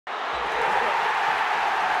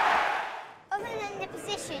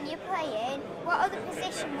position you're playing, what other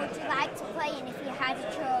position would you like to play in if you had a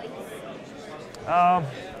choice?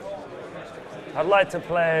 I'd like to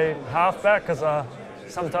play halfback because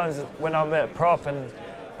sometimes when I'm at prop and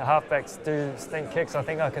the halfbacks do stink kicks, I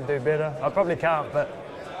think I can do better. I probably can't, but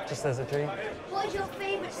just as a dream. What is your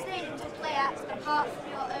favourite stadium to play at apart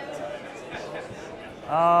from your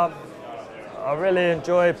own? I really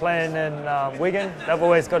enjoy playing in Wigan. They've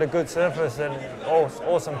always got a good surface and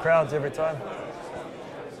awesome crowds every time.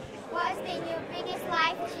 What has been your biggest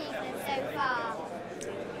life achievement so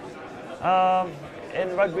far?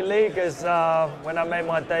 In rugby league is when I made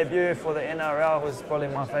my debut for the NRL was probably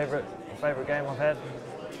my favourite game I've had.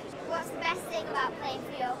 What's the best thing about playing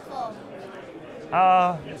for your club?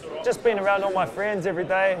 Just being around all my friends every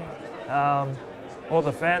day. All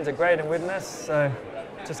the fans are great in Widnes, so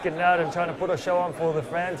just getting out and trying to put a show on for the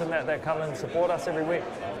fans and that come and support us every week.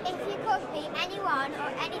 If you could be anyone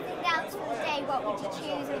or anything else for the day, what would you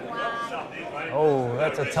choose and why? Oh,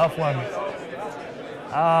 that's a tough one.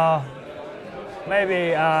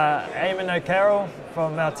 Maybe Eamon O'Carroll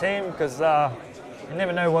from our team, because you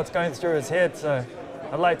never know what's going through his head, so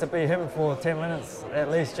I'd like to be him for 10 minutes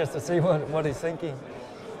at least, just to see what he's thinking.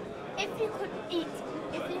 If you could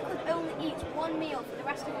only eat one meal for the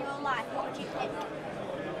rest of your life, what would you pick?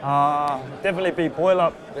 Definitely be boil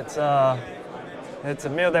up. It's a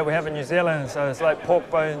meal that we have in New Zealand, so it's like pork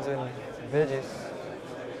bones and veggies.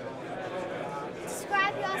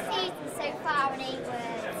 Describe your season so far in 8 words.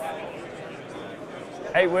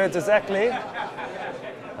 8 words exactly.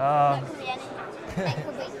 That could be anything. That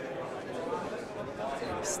could be.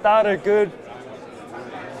 Started good,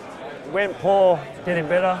 went poor, getting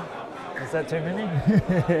better. Is that too many?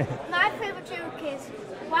 My favourite joke is,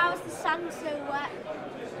 why was the sand so wet?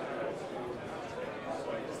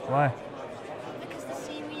 Why? Because the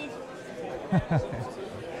seaweed.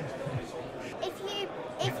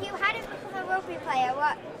 If you hadn't become a rugby player,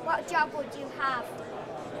 what job would you have?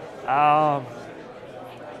 I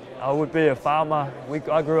would be a farmer.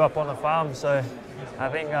 I grew up on a farm, so I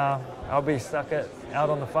think I'll be stuck out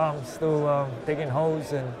on the farm, still digging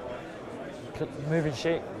holes and moving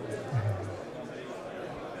sheep.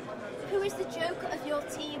 Who is the joker of your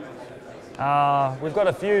team? We've got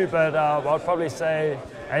a few, but I'd probably say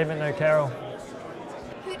Eamon O'Carroll.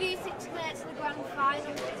 Who do you think to make it to the grand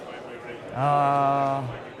final?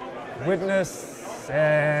 Widnes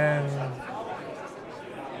and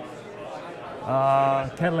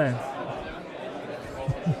Callum.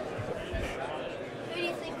 Who do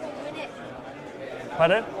you think will win it?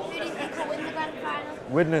 Pardon? Who do you think will win the grand final?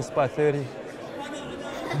 Widnes by 30.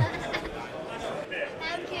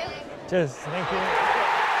 Thank you. Cheers, thank you.